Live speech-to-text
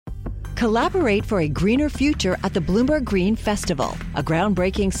Collaborate for a greener future at the Bloomberg Green Festival, a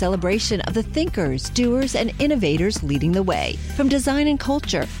groundbreaking celebration of the thinkers, doers, and innovators leading the way. From design and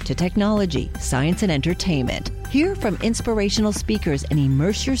culture to technology, science, and entertainment. Hear from inspirational speakers and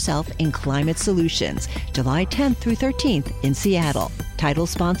immerse yourself in climate solutions. July 10th through 13th in Seattle. Title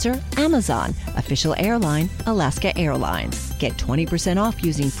sponsor, Amazon. Official airline, Alaska Airlines. Get 20% off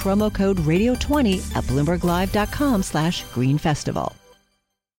using promo code radio20 at bloomberglive.com/greenfestival.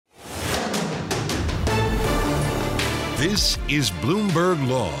 This is Bloomberg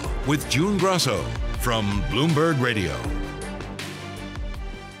Law with June Grasso from Bloomberg Radio.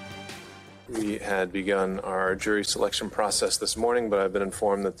 We had begun our jury selection process this morning, but I've been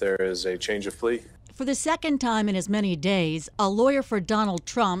informed that there is a change of plea. For the second time in as many days, a lawyer for Donald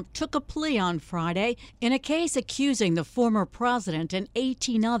Trump took a plea on Friday in a case accusing the former president and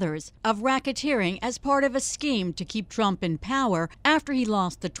 18 others of racketeering as part of a scheme to keep Trump in power after he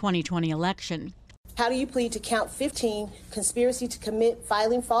lost the 2020 election. How do you plead to count 15, conspiracy to commit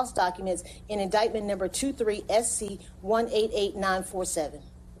filing false documents in indictment number 23SC188947?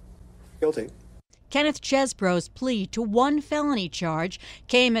 Guilty. Kenneth Chesbrough's plea to one felony charge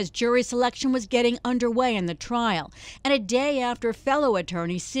came as jury selection was getting underway in the trial, and a day after fellow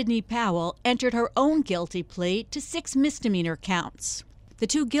attorney Sidney Powell entered her own guilty plea to 6 misdemeanor counts. The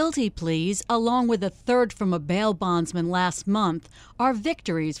 2 guilty pleas, along with a third from a bail bondsman last month, are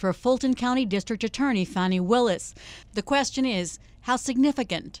victories for Fulton County District Attorney Fani Willis. The question is, how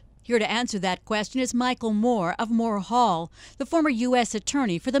significant? Here to answer that question is Michael Moore of Moore Hall, the former U.S.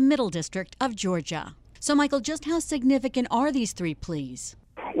 Attorney for the Middle District of Georgia. So, Michael, just how significant are these 3 pleas?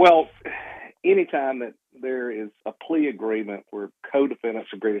 Well, anytime that there is a plea agreement where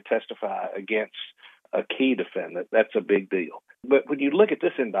co-defendants agree to testify against a key defendant, that's a big deal. But when you look at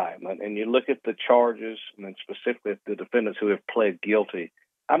this indictment and you look at the charges, and then specifically the defendants who have pled guilty,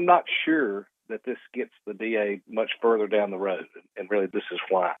 I'm not sure that this gets the DA much further down the road, and really this is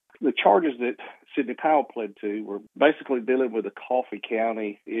why. The charges that Sidney Powell pled to were basically dealing with the Coffee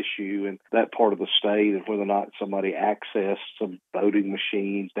County issue and that part of the state, and whether or not somebody accessed some voting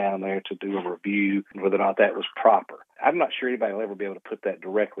machines down there to do a review, and whether or not that was proper. I'm not sure anybody will ever be able to put that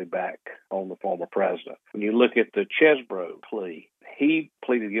directly back on the former president. When you look at the Chesbrough plea, he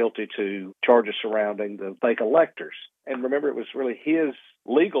pleaded guilty to charges surrounding the fake electors. And remember, it was really his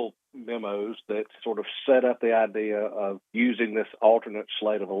legal memos that sort of set up the idea of using this alternate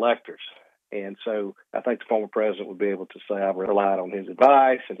slate of electors. And so I think the former president would be able to say, I've relied on his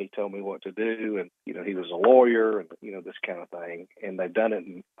advice and he told me what to do. And, he was a lawyer and, this kind of thing. And they've done it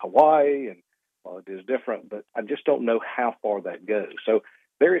in Hawaii, and well, it is different, but I just don't know how far that goes. So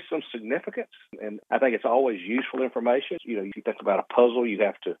there is some significance, and I think it's always useful information. If you think about a puzzle, you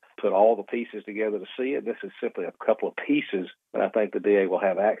have to put all the pieces together to see it. This is simply a couple of pieces that I think the DA will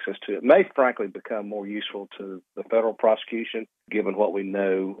have access to. It may, frankly, become more useful to the federal prosecution, given what we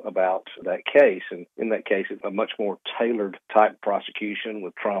know about that case. And in that case, it's a much more tailored type prosecution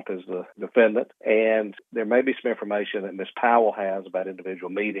with Trump as the defendant. And there may be some information that Ms. Powell has about individual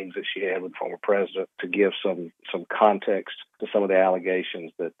meetings that she had with the former president to give some context to some of the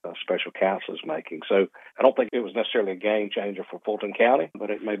allegations that special counsel is making. So I don't think it was necessarily a game changer for Fulton County, but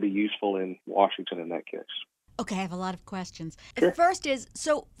it may be useful in Washington in that case. Okay, I have a lot of questions. Sure. First is,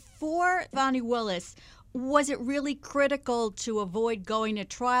 so for Fani Willis, was it really critical to avoid going to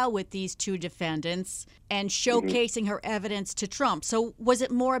trial with these 2 defendants and showcasing her evidence to Trump? So was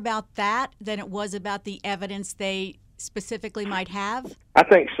it more about that than it was about the evidence they specifically might have? I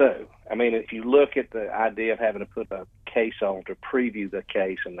think so. I mean, if you look at the idea of having to put a case on to preview the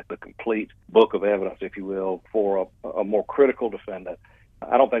case and the complete book of evidence, if you will, for a more critical defendant,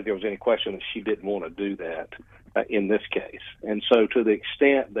 I don't think there was any question that she didn't want to do that in this case. And so to the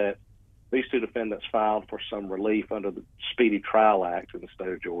extent that these 2 defendants filed for some relief under the Speedy Trial Act in the state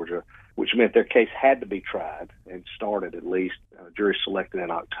of Georgia, which meant their case had to be tried and started at least, jury selected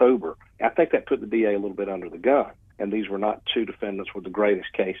in October, I think that put the DA a little bit under the gun. And these were not 2 defendants with the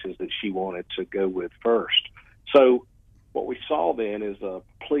greatest cases that she wanted to go with first. So what we saw then is a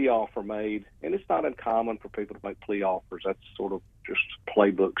plea offer made, and it's not uncommon for people to make plea offers. That's sort of just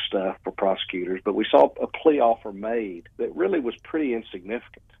playbook stuff for prosecutors. But we saw a plea offer made that really was pretty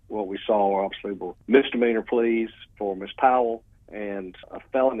insignificant. What we saw, obviously, were misdemeanor pleas for Ms. Powell and a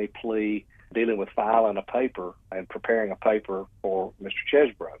felony plea dealing with filing a paper and preparing a paper for Mr.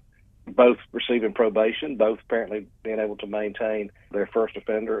 Chesbrough. Both receiving probation, both apparently being able to maintain their first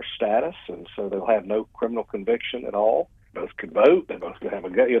offender status, and so they'll have no criminal conviction at all. Both could vote, they both could have a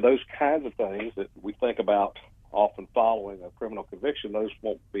gun. Those kinds of things that we think about often following a criminal conviction, those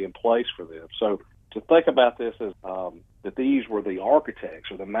won't be in place for them. So to think about this as that these were the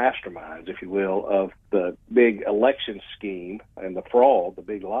architects or the masterminds, if you will, of the big election scheme and the fraud, the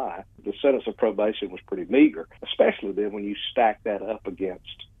big lie, the sentence of probation was pretty meager, especially then when you stack that up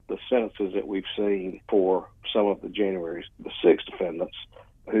against the sentences that we've seen for some of the January the 6th defendants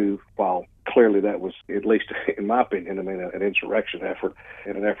who, while clearly that was, at least in my opinion, an insurrection effort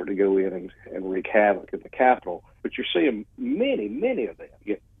and an effort to go in and wreak havoc in the Capitol. But you're seeing many of them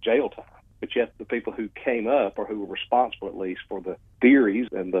get jail time. But yet the people who came up or who were responsible, at least, for the theories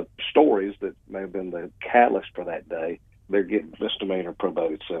and the stories that may have been the catalyst for that day, they're getting misdemeanor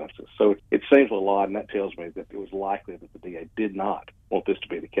probated sentences. So it seems a little odd, and that tells me that it was likely that the DA did not want this to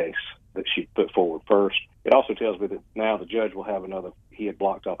be the case that she put forward first. It also tells me that now the judge will have he had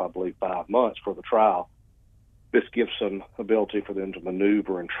blocked off, I believe, 5 months for the trial. This gives some ability for them to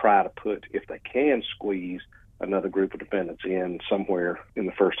maneuver and try to put, if they can squeeze another group of defendants in somewhere in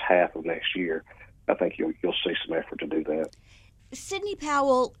the first half of next year. I think you'll see some effort to do that. Sidney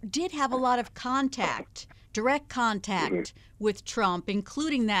Powell did have a lot of direct contact with Trump,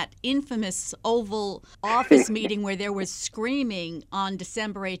 including that infamous Oval Office meeting where there was screaming on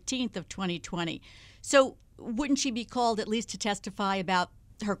December 18th of 2020. So wouldn't she be called at least to testify about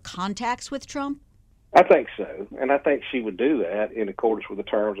her contacts with Trump? I think so, and I think she would do that in accordance with the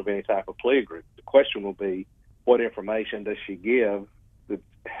terms of any type of plea agreement. The question will be, what information does she give that's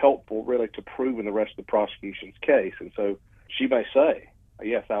helpful really to proving the rest of the prosecution's case? And so she may say,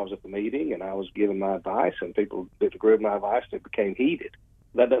 yes, I was at the meeting and I was giving my advice and people didn't agree with my advice and it became heated.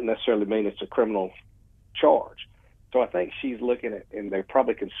 That doesn't necessarily mean it's a criminal charge. So I think she's looking at, and they're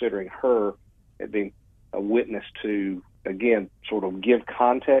probably considering her as being a witness to, again, sort of give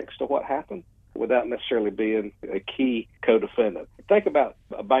context to what happened without necessarily being a key co-defendant. Think about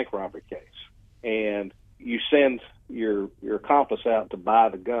a bank robbery case, and you send your accomplice out to buy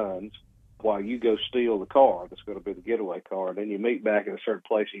the guns while you go steal the car that's going to be the getaway car, and then you meet back at a certain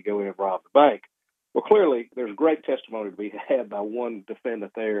place and you go in and rob the bank. Well, clearly, there's great testimony to be had by one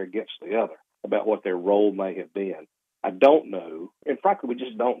defendant there against the other about what their role may have been. I don't know, and frankly, we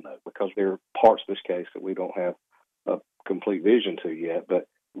just don't know because there are parts of this case that we don't have a complete vision to yet, but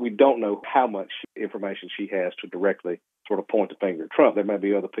we don't know how much information she has to directly sort of point the finger at Trump. There may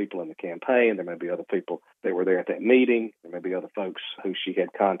be other people in the campaign. There may be other people that were there at that meeting. There may be other folks who she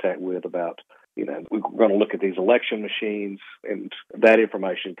had contact with about, we're going to look at these election machines, and that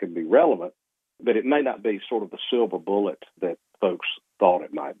information can be relevant, but it may not be sort of the silver bullet that folks thought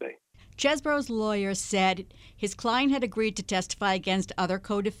it might be. Chesebro's lawyer said his client had agreed to testify against other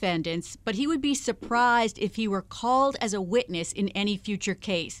co-defendants, but he would be surprised if he were called as a witness in any future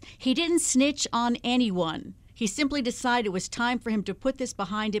case. He didn't snitch on anyone. He simply decided it was time for him to put this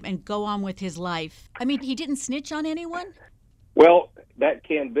behind him and go on with his life. I mean, he didn't snitch on anyone? Well, that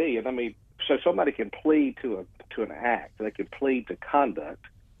can be. And so somebody can plead to an act. They can plead to conduct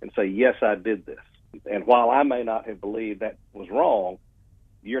and say, yes, I did this. And while I may not have believed that was wrong,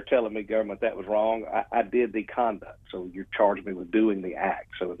 you're telling me, government, that was wrong. I did the conduct. So you're charging me with doing the act.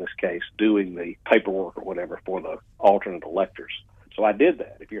 So in this case, doing the paperwork or whatever for the alternate electors. So I did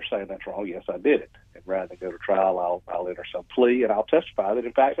that. If you're saying that's wrong, yes, I did it. And rather than go to trial, I'll enter some plea and I'll testify that,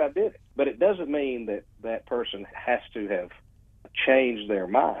 in fact, I did it. But it doesn't mean that that person has to have changed their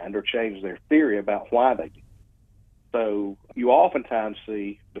mind or changed their theory about why they did it. So you oftentimes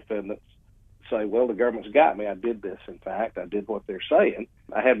see defendants say, well, the government's got me. I did this. In fact, I did what they're saying.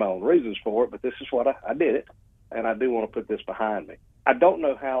 I had my own reasons for it, but this is what I did it, and I do want to put this behind me. I don't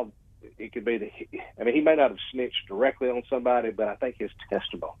know how it could be he may not have snitched directly on somebody, but I think his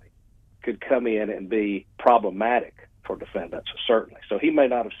testimony could come in and be problematic for defendants, certainly. So he may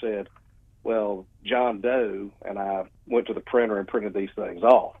not have said, well, John Doe and I went to the printer and printed these things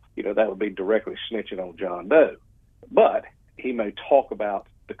off. That would be directly snitching on John Doe. But he may talk about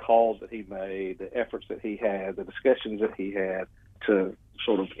the calls that he made, the efforts that he had, the discussions that he had to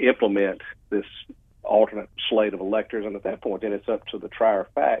sort of implement this alternate slate of electors. And at that point, then it's up to the trier of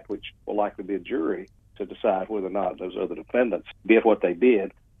fact, which will likely be a jury, to decide whether or not those other defendants did what they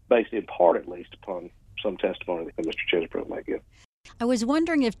did, based in part at least upon some testimony that Mr. Chesebro might give. I was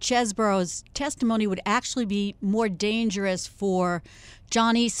wondering if Chesebro's testimony would actually be more dangerous for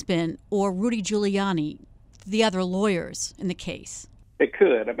John Eastman or Rudy Giuliani, the other lawyers in the case. It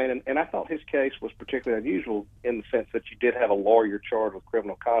could. And I thought his case was particularly unusual in the sense that you did have a lawyer charged with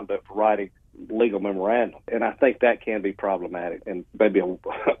criminal conduct for writing legal memorandum. And I think that can be problematic and maybe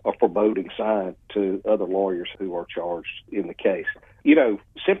a foreboding sign to other lawyers who are charged in the case.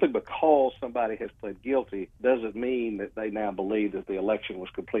 Simply because somebody has pled guilty doesn't mean that they now believe that the election was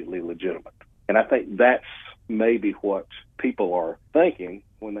completely legitimate. And I think that's may be what people are thinking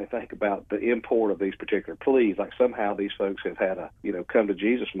when they think about the import of these particular pleas. Like somehow these folks have had a, come to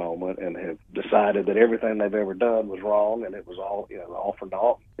Jesus moment and have decided that everything they've ever done was wrong and it was all, all for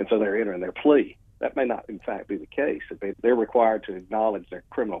naught. And so they're entering their plea. That may not, in fact, be the case. They're required to acknowledge their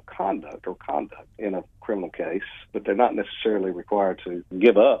criminal conduct in a criminal case, but they're not necessarily required to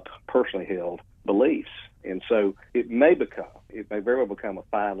give up personally held beliefs. And so it may very well become a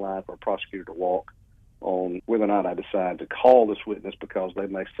fine line for a prosecutor to walk on whether or not I decide to call this witness because they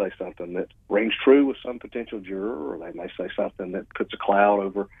may say something that rings true with some potential juror, or they may say something that puts a cloud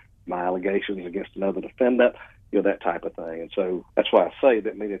over my allegations against another defendant, that type of thing. And so that's why I say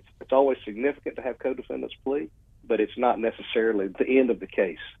that. It's always significant to have co-defendants plea, but it's not necessarily the end of the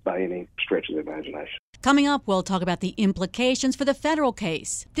case by any stretch of the imagination. Coming up, we'll talk about the implications for the federal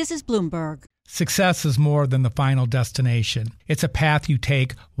case. This is Bloomberg. Success is more than the final destination. It's a path you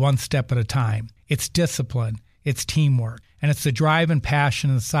take one step at a time. It's discipline, it's teamwork, and it's the drive and passion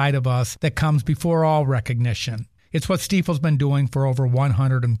inside of us that comes before all recognition. It's what Stifel's been doing for over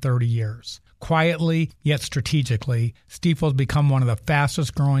 130 years. Quietly, yet strategically, Stifel's become one of the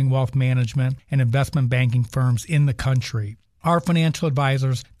fastest growing wealth management and investment banking firms in the country. Our financial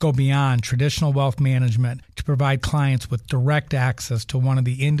advisors go beyond traditional wealth management to provide clients with direct access to one of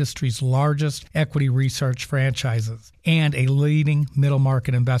the industry's largest equity research franchises and a leading middle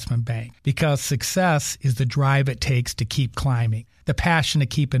market investment bank. Because success is the drive it takes to keep climbing, the passion to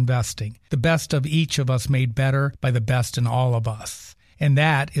keep investing, the best of each of us made better by the best in all of us. And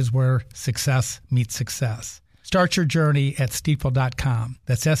that is where success meets success. Start your journey at Stifel.com.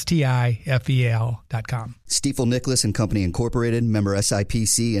 That's STIFEL.com. Stifel Nicholas and Company Incorporated, member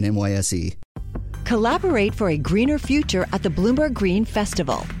SIPC and NYSE. Collaborate for a greener future at the Bloomberg Green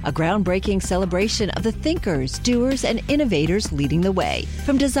Festival, a groundbreaking celebration of the thinkers, doers, and innovators leading the way.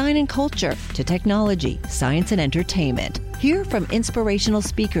 From design and culture to technology, science, and entertainment. Hear from inspirational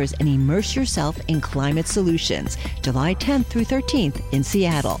speakers and immerse yourself in climate solutions. July 10th through 13th in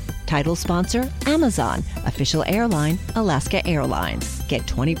Seattle. Title sponsor, Amazon. Official airline, Alaska Airlines. Get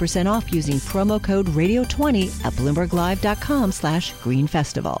 20% off using promo code Radio20 at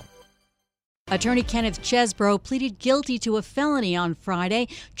BloombergLive.com/greenfestival. Attorney Kenneth Chesbrough pleaded guilty to a felony on Friday,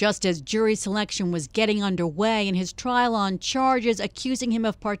 just as jury selection was getting underway in his trial on charges accusing him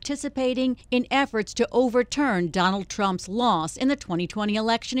of participating in efforts to overturn Donald Trump's loss in the 2020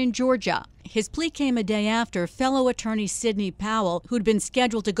 election in Georgia. His plea came a day after fellow attorney Sidney Powell, who'd been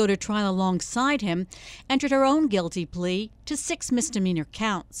scheduled to go to trial alongside him, entered her own guilty plea to 6 misdemeanor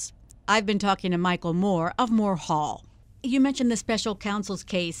counts. I've been talking to Michael Moore of Moore Hall. You mentioned the special counsel's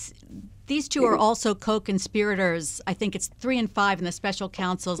case. These two are also co-conspirators. I think it's 3 and 5 in the special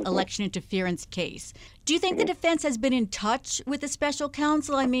counsel's election interference case. Do you think the defense has been in touch with the special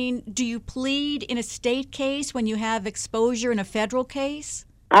counsel? I mean, do you plead in a state case when you have exposure in a federal case?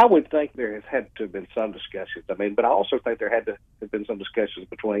 I would think there has had to have been some discussions. But I also think there had to have been some discussions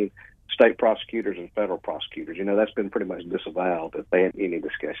between state prosecutors and federal prosecutors. That's been pretty much disavowed that they had any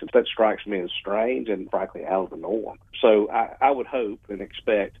discussions. That strikes me as strange and, frankly, out of the norm. So I would hope and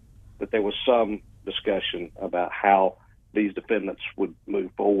expect that there was some discussion about how these defendants would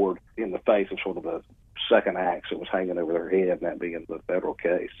move forward in the face of sort of the second axe that was hanging over their head, and that being the federal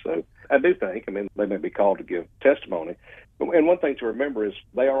case. So I do think, they may be called to give testimony. And one thing to remember is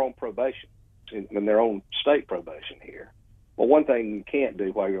they are on probation, in their own state probation here. Well, one thing you can't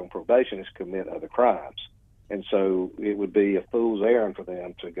do while you're on probation is commit other crimes. And so it would be a fool's errand for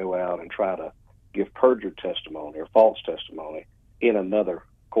them to go out and try to give perjured testimony or false testimony in another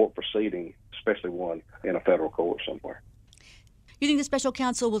court proceeding, especially one in a federal court somewhere. You think the special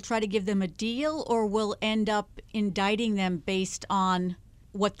counsel will try to give them a deal, or will end up indicting them based on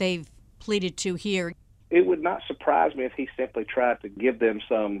what they've pleaded to here? It would not surprise me if he simply tried to give them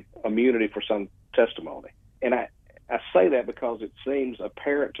some immunity for some testimony. And I say that because it seems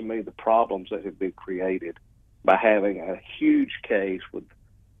apparent to me the problems that have been created by having a huge case with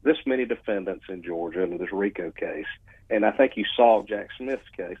this many defendants in Georgia in this RICO case. And I think you saw Jack Smith's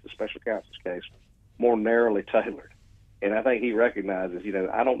case, the special counsel's case, more narrowly tailored. And I think he recognizes,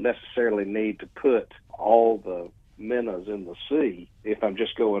 I don't necessarily need to put all the minnows in the sea if I'm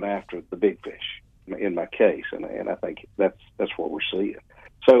just going after the big fish in my case. And I think that's what we're seeing.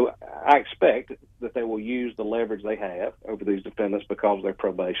 So I expect that they will use the leverage they have over these defendants because of their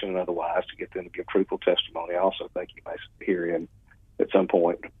probation and otherwise to get them to give truthful testimony. I also think you may hear him at some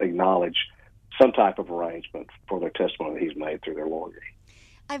point acknowledge some type of arrangement for their testimony that he's made through their lawyer.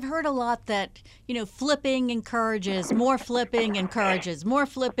 I've heard a lot that, flipping encourages, more flipping encourages, more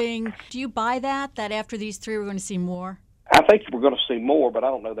flipping. Do you buy that after these three we're going to see more? I think we're going to see more, but I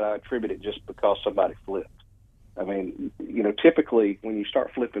don't know that I attribute it just because somebody flipped. I mean, typically when you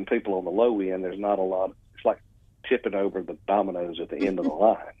start flipping people on the low end, there's not a lot. It's like tipping over the dominoes at the end of the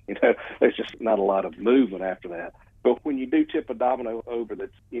line. There's just not a lot of movement after that. But when you do tip a domino over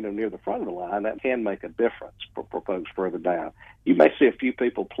that's, near the front of the line, that can make a difference for folks further down. You may see a few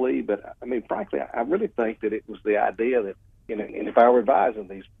people plea, but, I mean, frankly, I really think that it was the idea that, and if I were advising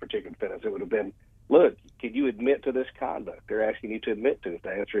these particular defendants, it would have been, look, can you admit to this conduct they're asking you to admit to? If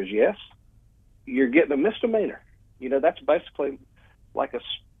the answer is yes, you're getting a misdemeanor. That's basically like a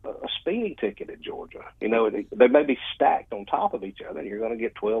speeding ticket in Georgia. They may be stacked on top of each other, and you're going to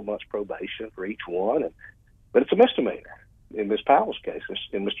get 12 months probation for each one, but it's a misdemeanor. In Ms. Powell's case,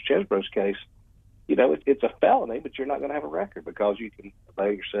 in Mr. Chesbro's case, it's a felony, but you're not going to have a record because you can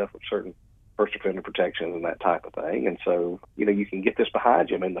avail yourself of certain first offender protections and that type of thing. And so, you can get this behind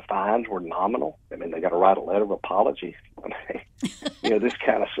you. I mean, the fines were nominal. I mean, they got to write a letter of apology. I mean, this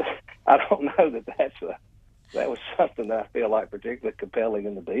kind of stuff. I don't know that was something that I feel like particularly compelling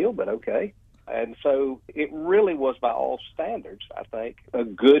in the deal, but okay. And so it really was, by all standards, I think, a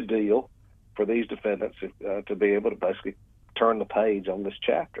good deal for these defendants to be able to basically turn the page on this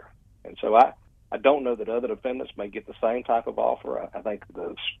chapter. And so I don't know that other defendants may get the same type of offer. I think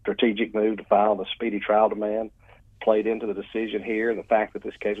the strategic move to file the speedy trial demand played into the decision here, and the fact that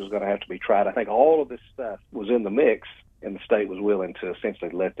this case was going to have to be tried. I think all of this stuff was in the mix, and the state was willing to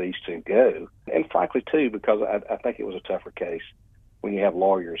essentially let these two go. And frankly, too, because I think it was a tougher case when you have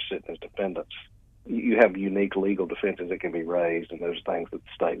lawyers sitting as defendants. You have unique legal defenses that can be raised, and those things that the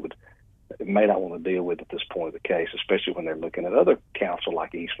state may not want to deal with at this point of the case, especially when they're looking at other counsel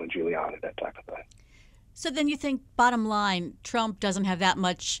like Eastman, Giuliani, that type of thing. So then you think, bottom line, Trump doesn't have that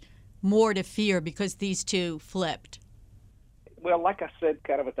much more to fear because these two flipped? Well, like I said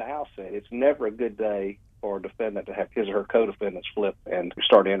kind of at the outset, it's never a good day for a defendant to have his or her co-defendants flip and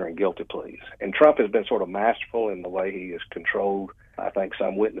start entering guilty pleas. And Trump has been sort of masterful in the way he has controlled, I think,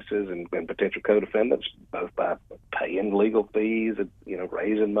 some witnesses and potential co-defendants, both by paying legal fees and,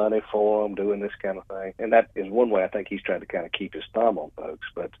 raising money for them, doing this kind of thing. And that is one way I think he's trying to kind of keep his thumb on folks.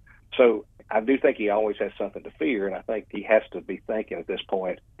 But so I do think he always has something to fear, and I think he has to be thinking at this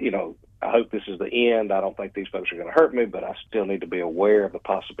point, I hope this is the end. I don't think these folks are going to hurt me, but I still need to be aware of the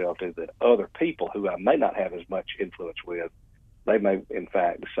possibility that other people who I may not have as much influence with, they may, in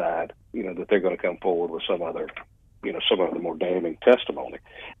fact, decide, that they're going to come forward with some other more damning testimony.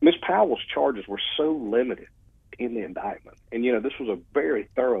 Ms. Powell's charges were so limited in the indictment, and, this was a very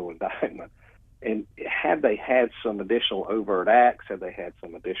thorough indictment. And had they had some additional overt acts, had they had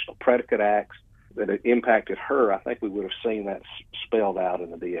some additional predicate acts that had impacted her, I think we would have seen that spelled out in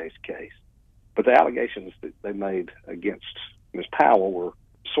the DA's case. But the allegations that they made against Ms. Powell were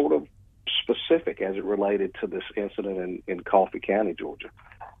sort of specific as it related to this incident in Coffee County, Georgia.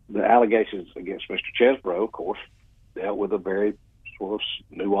 The allegations against Mr. Chesbro, of course, dealt with a very sort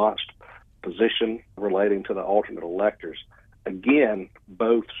of nuanced position relating to the alternate electors. Again,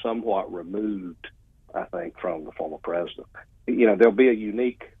 both somewhat removed, I think, from the former president. There'll be a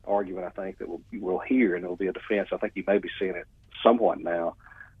unique argument, I think, that we'll hear, and there'll be a defense. I think you may be seeing it somewhat now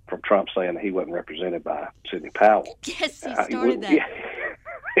from Trump saying that he wasn't represented by Sidney Powell. Yes, he started that.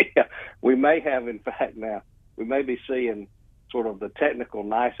 Yeah, we may have, in fact, now, we may be seeing sort of the technical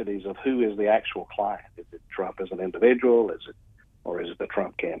niceties of who is the actual client. Is it Trump as an individual? Or is it the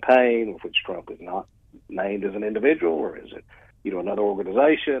Trump campaign, of which Trump is not named as an individual, or is it, another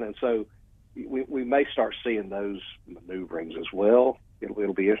organization? And so we may start seeing those maneuverings as well.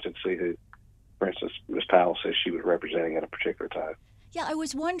 It'll be interesting to see who, for instance, Ms. Powell says she was representing at a particular time. Yeah, I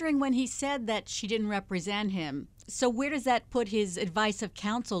was wondering when he said that she didn't represent him. So where does that put his advice of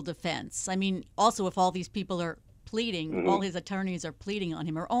counsel defense? I mean, also if all these people are pleading, all his attorneys are pleading on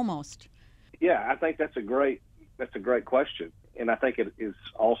him, or almost. Yeah, I think that's a great question. And I think it is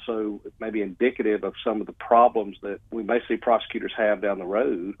also maybe indicative of some of the problems that we may see prosecutors have down the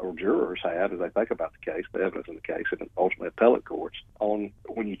road, or jurors have, as they think about the case, the evidence in the case, and ultimately appellate courts, on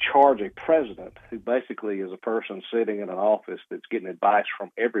when you charge a president who basically is a person sitting in an office that's getting advice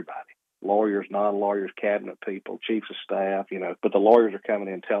from everybody, lawyers, non-lawyers, cabinet people, chiefs of staff, but the lawyers are coming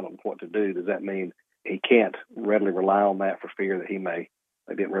in telling them what to do. Does that mean he can't readily rely on that for fear that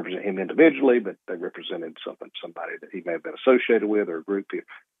they didn't represent him individually, but they represented somebody that he may have been associated with, or a group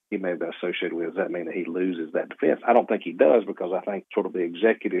he may have been associated with? Does that mean that he loses that defense? I don't think he does, because I think sort of the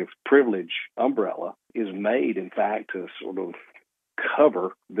executive privilege umbrella is made, in fact, to sort of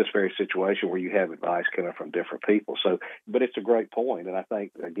cover this very situation where you have advice coming from different people. So, but it's a great point, and I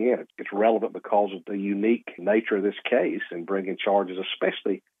think, again, it's relevant because of the unique nature of this case and bringing charges,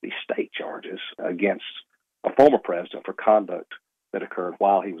 especially these state charges, against a former president for conduct that occurred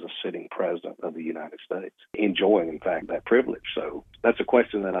while he was a sitting president of the United States, enjoying, in fact, that privilege. So that's a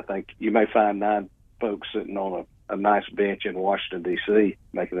question that I think you may find 9 folks sitting on a nice bench in Washington, D.C.,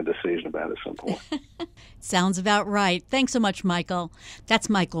 making a decision about at some point. Sounds about right. Thanks so much, Michael. That's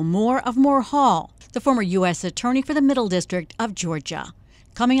Michael Moore of Moore Hall, the former U.S. Attorney for the Middle District of Georgia.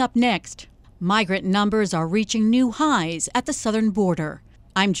 Coming up next, migrant numbers are reaching new highs at the southern border.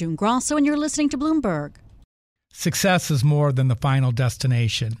 I'm June Grosso, and you're listening to Bloomberg. Success is more than the final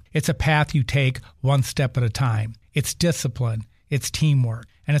destination. It's a path you take one step at a time. It's discipline, it's teamwork,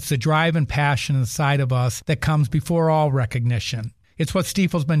 and it's the drive and passion inside of us that comes before all recognition. It's what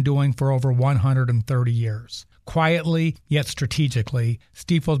Stifel's been doing for over 130 years. Quietly, yet strategically,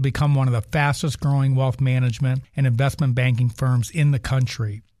 Stifel's become one of the fastest growing wealth management and investment banking firms in the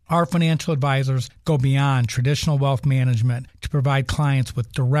country. Our financial advisors go beyond traditional wealth management to provide clients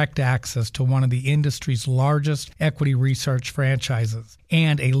with direct access to one of the industry's largest equity research franchises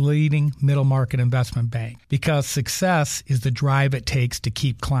and a leading middle market investment bank, because success is the drive it takes to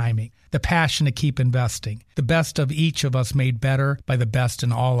keep climbing, the passion to keep investing, the best of each of us made better by the best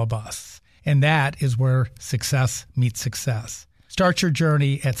in all of us. And that is where success meets success. Start your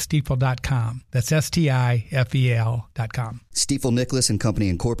journey at Stifel.com. That's Stifel.com. Stifel Nicholas and Company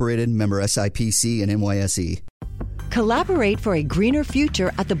Incorporated, member SIPC and NYSE. Collaborate for a greener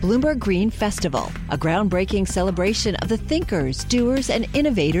future at the Bloomberg Green Festival, a groundbreaking celebration of the thinkers, doers, and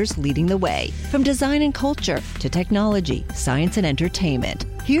innovators leading the way. From design and culture to technology, science, and entertainment.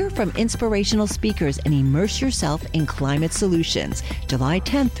 Hear from inspirational speakers and immerse yourself in climate solutions. July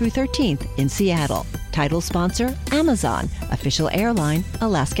 10th through 13th in Seattle. Title sponsor, Amazon. Official airline,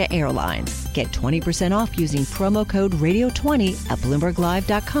 Alaska Airlines. Get 20% off using promo code Radio20 at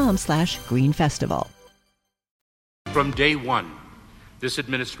BloombergLive.com/Green Festival. From day one, this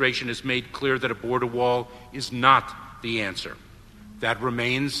administration has made clear that a border wall is not the answer. That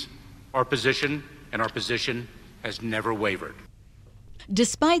remains our position, and our position has never wavered.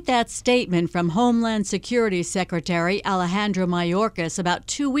 Despite that statement from Homeland Security Secretary Alejandro Mayorkas about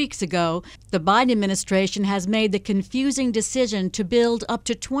 2 weeks ago, the Biden administration has made the confusing decision to build up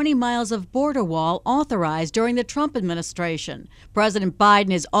to 20 miles of border wall authorized during the Trump administration. President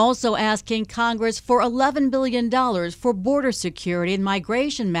Biden is also asking Congress for $11 billion for border security and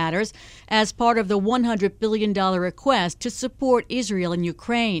migration matters as part of the $100 billion request to support Israel and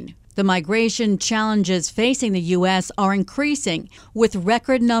Ukraine. The migration challenges facing the U.S. are increasing, with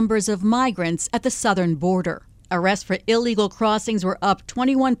record numbers of migrants at the southern border. Arrests for illegal crossings were up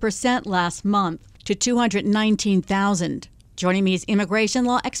 21% last month to 219,000. Joining me is immigration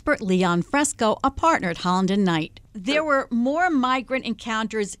law expert Leon Fresco, a partner at Holland & Knight. There were more migrant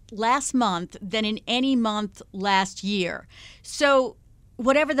encounters last month than in any month last year. So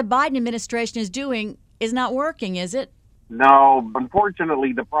whatever the Biden administration is doing is not working, is it? No,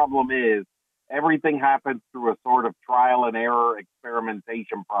 unfortunately, the problem is everything happens through a sort of trial and error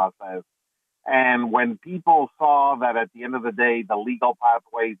experimentation process. And when people saw that at the end of the day, the legal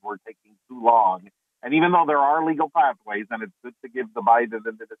pathways were taking too long, and even though there are legal pathways, and it's good to give the Biden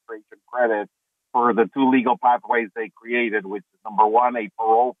administration credit for the 2 legal pathways they created, which is number 1, a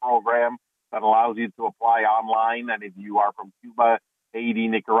parole program that allows you to apply online. And if you are from Cuba, Haiti,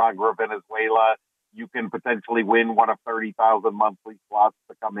 Nicaragua, Venezuela, you can potentially win one of 30,000 monthly slots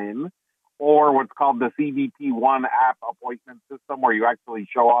to come in, or what's called the CBP-1 app appointment system, where you actually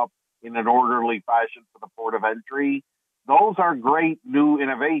show up in an orderly fashion to the port of entry. Those are great new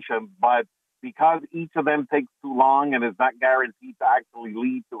innovations, but because each of them takes too long and is not guaranteed to actually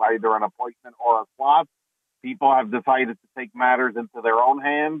lead to either an appointment or a slot, people have decided to take matters into their own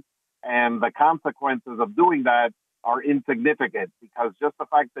hands, and the consequences of doing that are insignificant, because just the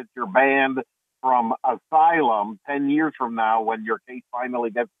fact that you're banned from asylum 10 years from now, when your case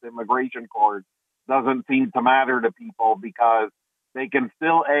finally gets to immigration court, doesn't seem to matter to people, because they can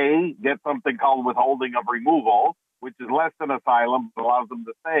still, A, get something called withholding of removal, which is less than asylum, but allows them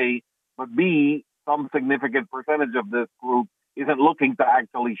to stay, but B, some significant percentage of this group isn't looking to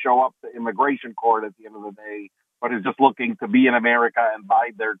actually show up to immigration court at the end of the day, but is just looking to be in America and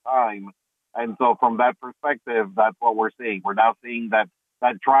bide their time. And so from that perspective, that's what we're seeing. We're now seeing that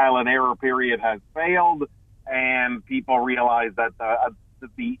trial and error period has failed, and people realize that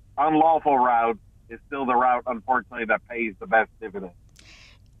the unlawful route is still the route, unfortunately, that pays the best dividend.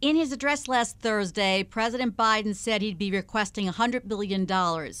 In his address last Thursday, President Biden said he'd be requesting $100 billion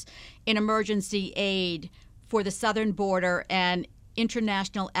in emergency aid for the southern border and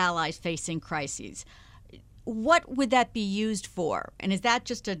international allies facing crises. What would that be used for? And is that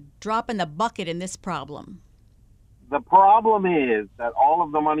just a drop in the bucket in this problem? The problem is that all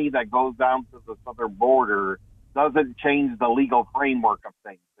of the money that goes down to the southern border doesn't change the legal framework of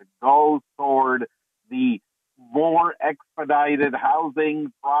things. It goes toward the more expedited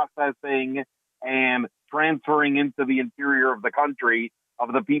housing, processing, and transferring into the interior of the country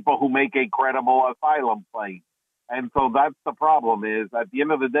of the people who make a credible asylum claim. And so that's the problem is at the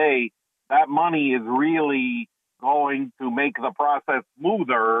end of the day, that money is really going to make the process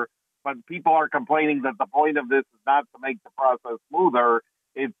smoother, but people are complaining that the point of this is not to make the process smoother,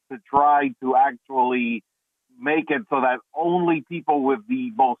 it's to try to actually make it so that only people with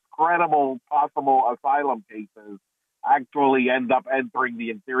the most credible possible asylum cases actually end up entering the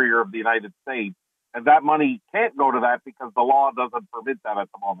interior of the United States. And that money can't go to that because the law doesn't permit that at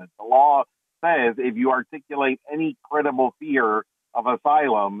the moment. The law says if you articulate any credible fear of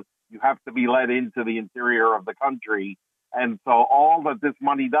asylum, you have to be let into the interior of the country. And so all that this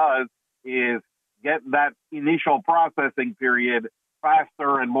money does is get that initial processing period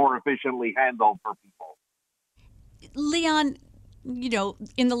faster and more efficiently handled for people. Leon,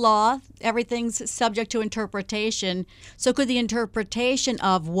 in the law, everything's subject to interpretation. So could the interpretation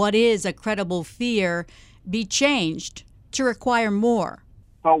of what is a credible fear be changed to require more?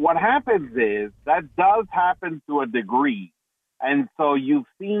 So what happens is that does happen to a degree. And so you've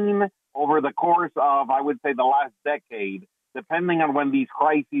seen over the course of, I would say, the last decade, depending on when these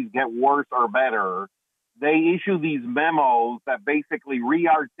crises get worse or better, they issue these memos that basically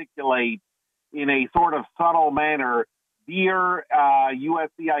re-articulate in a sort of subtle manner, dear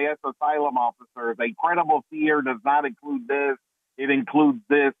USCIS asylum officers, a credible fear does not include this, it includes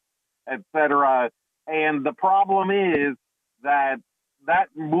this, etc. And the problem is that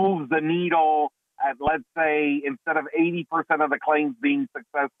moves the needle at, let's say, instead of 80% of the claims being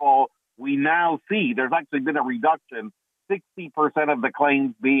successful, we now see there's actually been a reduction, 60% of the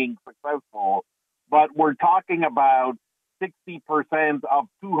claims being successful. But we're talking about 60% of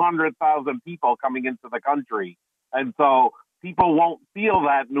 200,000 people coming into the country. And so people won't feel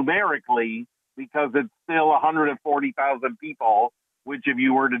that numerically because it's still 140,000 people, which if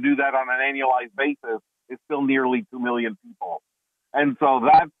you were to do that on an annualized basis, is still nearly 2 million people. And so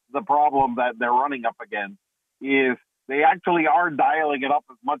that's the problem that they're running up against is they actually are dialing it up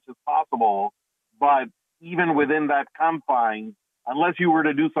as much as possible. But even within that confines, unless you were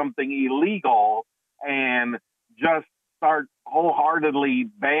to do something illegal and just start wholeheartedly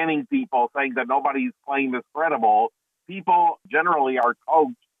banning people, saying that nobody's claim is credible, people generally are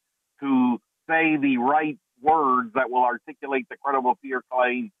coached to say the right words that will articulate the credible fear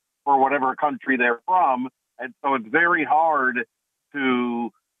claim for whatever country they're from. And so it's very hard to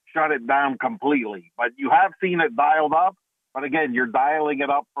shut it down completely. But you have seen it dialed up. But again, you're dialing it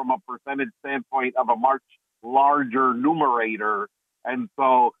up from a percentage standpoint of a much larger numerator. And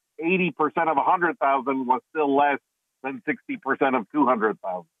so 80% of 100,000 was still less than 60% of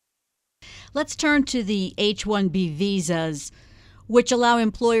 200,000. Let's turn to the H-1B visas, which allow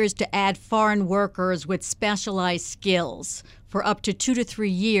employers to add foreign workers with specialized skills for up to 2 to 3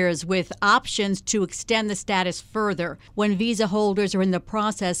 years with options to extend the status further when visa holders are in the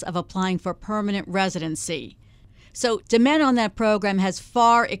process of applying for permanent residency. So demand on that program has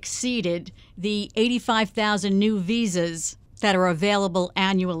far exceeded the 85,000 new visas that are available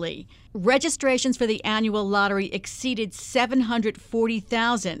annually. Registrations for the annual lottery exceeded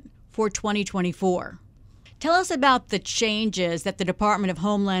 740,000 for 2024. Tell us about the changes that the Department of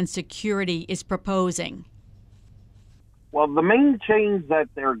Homeland Security is proposing. Well, the main change that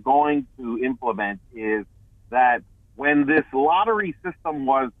they're going to implement is that when this lottery system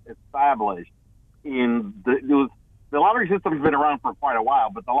was established, the lottery system's been around for quite a while,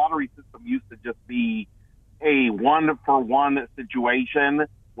 but the lottery system used to just be a one-for-one situation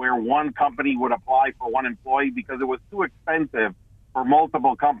where one company would apply for one employee because it was too expensive for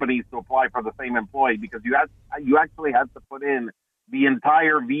multiple companies to apply for the same employee because you actually had to put in the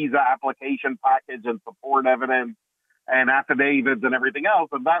entire visa application package and support evidence and affidavits and everything else.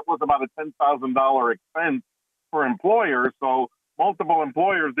 And that was about a $10,000 expense for employers. So multiple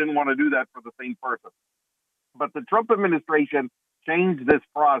employers didn't want to do that for the same person. But the Trump administration changed this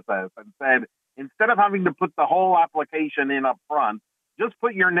process and said, instead of having to put the whole application in up front, just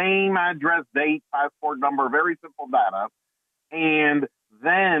put your name, address, date, passport number, very simple data. And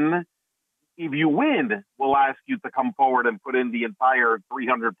then if you win, we'll ask you to come forward and put in the entire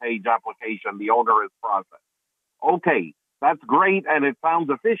 300-page application, the onerous process. Okay, that's great and it sounds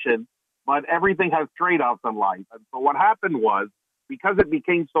efficient, but everything has trade-offs in life. And so what happened was, because it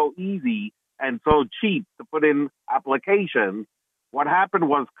became so easy and so cheap to put in applications, what happened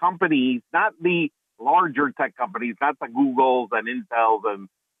was companies, not the larger tech companies, not the Googles and Intels and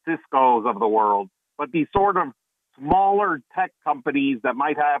Ciscos of the world, but these sort of smaller tech companies that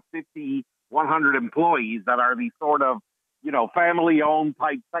might have 50 100 employees that are these sort of, family-owned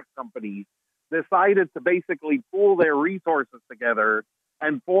type tech companies, decided to basically pool their resources together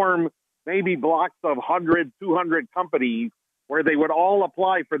and form maybe blocks of 100, 200 companies where they would all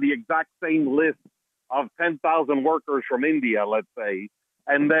apply for the exact same list of 10,000 workers from India, let's say.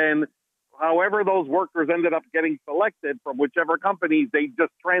 And then however those workers ended up getting selected from whichever companies, they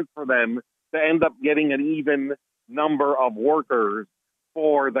just transfer them to end up getting an even number of workers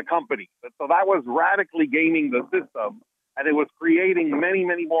for the company. And so that was radically gaming the system, and it was creating many,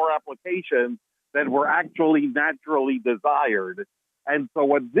 many more applications that were actually naturally desired. And so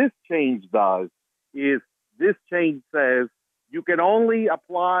what this change does is this change says you can only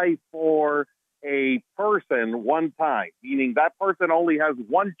apply for a person one time, meaning that person only has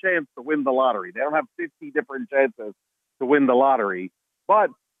one chance to win the lottery. They don't have 50 different chances to win the lottery. But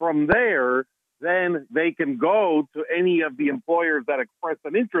from there, then they can go to any of the employers that express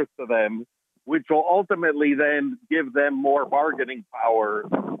an interest to them, which will ultimately then give them more bargaining power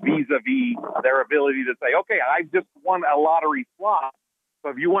vis-a-vis their ability to say, okay, I just won a lottery slot.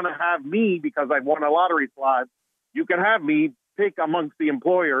 So if you want to have me because I've won a lottery slot, you can have me. Pick amongst the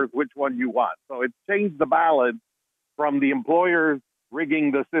employers which one you want. So it changed the balance from the employers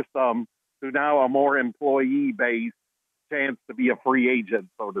rigging the system to now a more employee-based chance to be a free agent,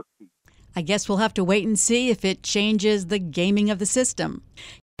 so to speak. I guess we'll have to wait and see if it changes the gaming of the system.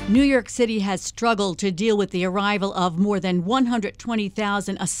 New York City has struggled to deal with the arrival of more than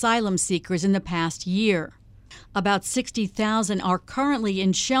 120,000 asylum seekers in the past year. About 60,000 are currently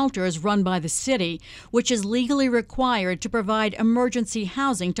in shelters run by the city, which is legally required to provide emergency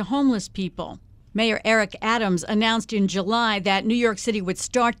housing to homeless people. Mayor Eric Adams announced in July that New York City would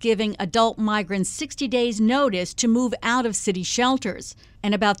start giving adult migrants 60 days' notice to move out of city shelters.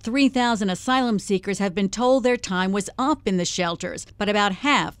 And about 3,000 asylum seekers have been told their time was up in the shelters, but about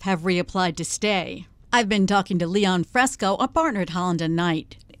half have reapplied to stay. I've been talking to Leon Fresco, a partner at Holland &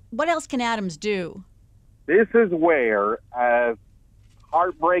 Knight. What else can Adams do? This is where, as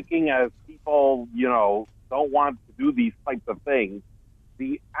heartbreaking as people, don't want to do these types of things,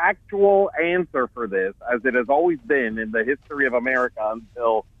 the actual answer for this, as it has always been in the history of America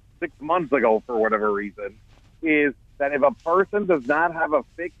until 6 months ago for whatever reason, is that if a person does not have a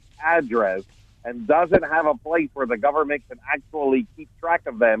fixed address and doesn't have a place where the government can actually keep track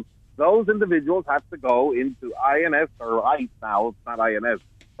of them, those individuals have to go into INS or ICE now. It's not INS,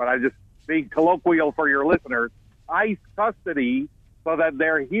 but I just being colloquial for your listeners, ICE custody, so that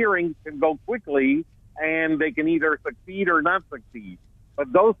their hearings can go quickly and they can either succeed or not succeed.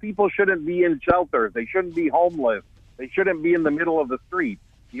 But those people shouldn't be in shelters. They shouldn't be homeless. They shouldn't be in the middle of the street.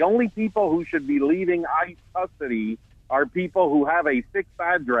 The only people who should be leaving ICE custody are people who have a fixed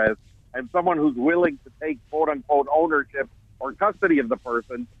address and someone who's willing to take quote-unquote ownership or custody of the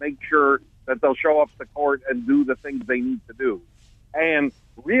person to make sure that they'll show up to court and do the things they need to do. And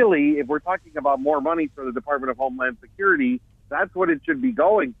really, if we're talking about more money for the Department of Homeland Security, that's what it should be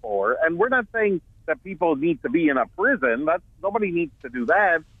going for. And we're not saying that people need to be in a prison. Nobody needs to do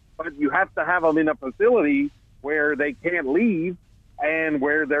that. But you have to have them in a facility where they can't leave and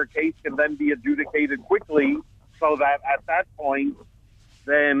where their case can then be adjudicated quickly so that at that point,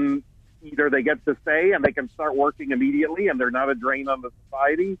 then either they get to stay and they can start working immediately and they're not a drain on the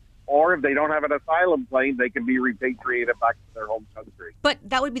society, or if they don't have an asylum claim, they can be repatriated back to their home country. But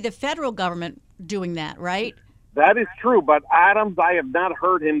that would be the federal government doing that, right? That is true, but Adams, I have not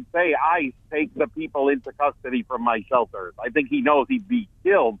heard him say, ICE, take the people into custody from my shelters. I think he knows he'd be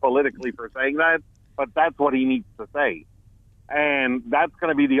killed politically for saying that, but that's what he needs to say. And that's going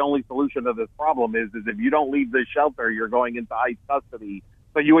to be the only solution to this problem is if you don't leave this shelter, you're going into ICE custody.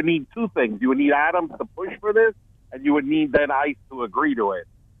 So you would need two things. You would need Adams to push for this, and you would need then ICE to agree to it.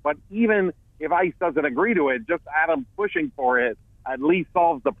 But even if ICE doesn't agree to it, just Adams pushing for it at least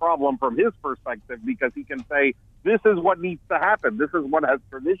solves the problem from his perspective, because he can say, this is what needs to happen. This is what has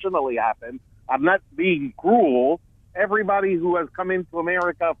traditionally happened. I'm not being cruel. Everybody who has come into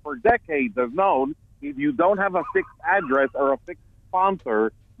America for decades has known if you don't have a fixed address or a fixed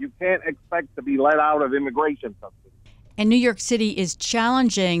sponsor, you can't expect to be let out of immigration custody. And New York City is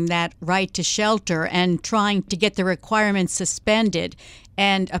challenging that right to shelter and trying to get the requirements suspended.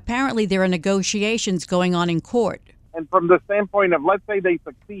 And apparently there are negotiations going on in court. And from the standpoint of, let's say they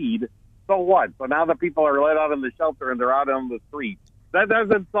succeed, so what? So now the people are let out in the shelter and they're out on the street. That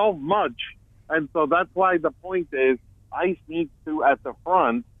doesn't solve much. And so that's why the point is ICE needs to, at the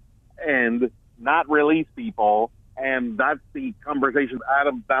front end, not release people. And that's the conversation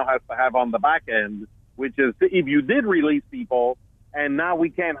Adams now has to have on the back end, which is if you did release people and now we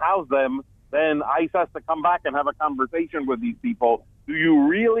can't house them, then ICE has to come back and have a conversation with these people. Do you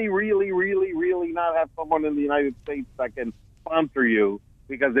really, really, really, have someone in the United States that can sponsor you,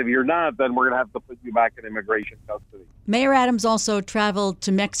 because if you're not, then we're going to have to put you back in immigration custody. Mayor Adams also traveled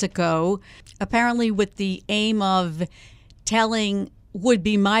to Mexico, apparently with the aim of telling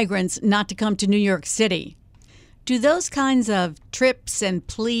would-be migrants not to come to New York City. Do those kinds of trips and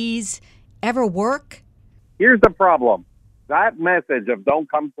pleas ever work? Here's the problem. That message of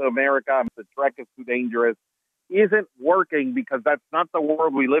don't come to America, the trek is too dangerous, isn't working because that's not the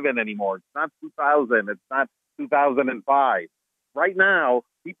world we live in anymore. It's not 2000. It's not 2005. Right now,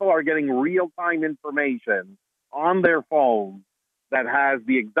 people are getting real-time information on their phones that has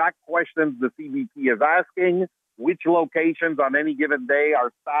the exact questions the CBP is asking, which locations on any given day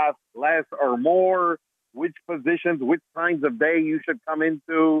are staffed less or more, which positions, which times of day you should come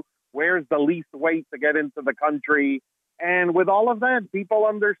into, where's the least wait to get into the country. And with all of that, people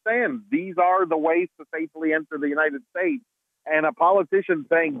understand these are the ways to safely enter the United States. And a politician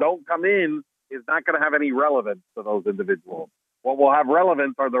saying don't come in is not going to have any relevance to those individuals. What will have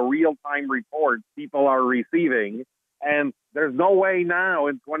relevance are the real-time reports people are receiving. And there's no way now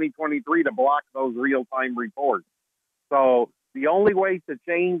in 2023 to block those real-time reports. So the only way to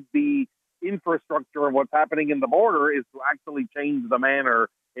change the infrastructure of what's happening in the border is to actually change the manner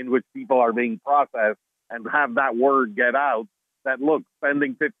in which people are being processed and have that word get out that, look,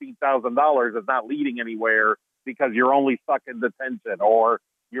 spending $15,000 is not leading anywhere because you're only stuck in detention or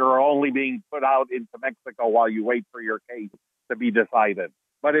you're only being put out into Mexico while you wait for your case to be decided.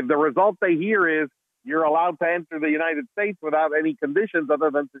 But if the result they hear is you're allowed to enter the United States without any conditions other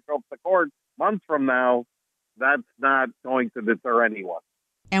than to show up to court months from now, that's not going to deter anyone.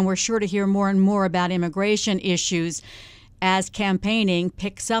 And we're sure to hear more and more about immigration issues as campaigning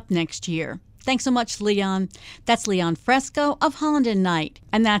picks up next year. Thanks so much, Leon. That's Leon Fresco of Holland & Knight.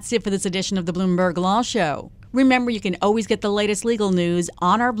 And that's it for this edition of the Bloomberg Law Show. Remember, you can always get the latest legal news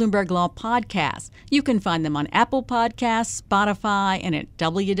on our Bloomberg Law podcast. You can find them on Apple Podcasts, Spotify, and at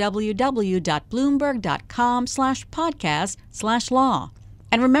www.bloomberg.com/podcast/law.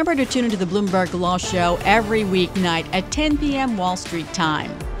 And remember to tune into the Bloomberg Law Show every weeknight at 10 p.m. Wall Street time.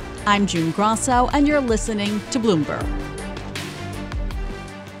 I'm June Grosso, and you're listening to Bloomberg.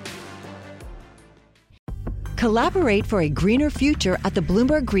 Collaborate for a greener future at the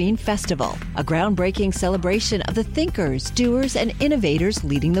Bloomberg Green Festival, a groundbreaking celebration of the thinkers, doers, and innovators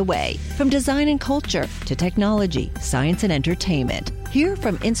leading the way. From design and culture to technology, science, and entertainment. Hear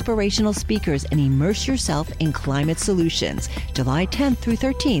from inspirational speakers and immerse yourself in climate solutions. July 10th through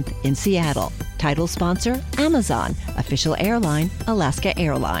 13th in Seattle. Title sponsor, Amazon. Official airline, Alaska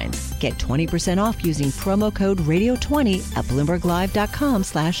Airlines. Get 20% off using promo code radio20 at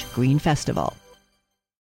BloombergLive.com/Green Festival.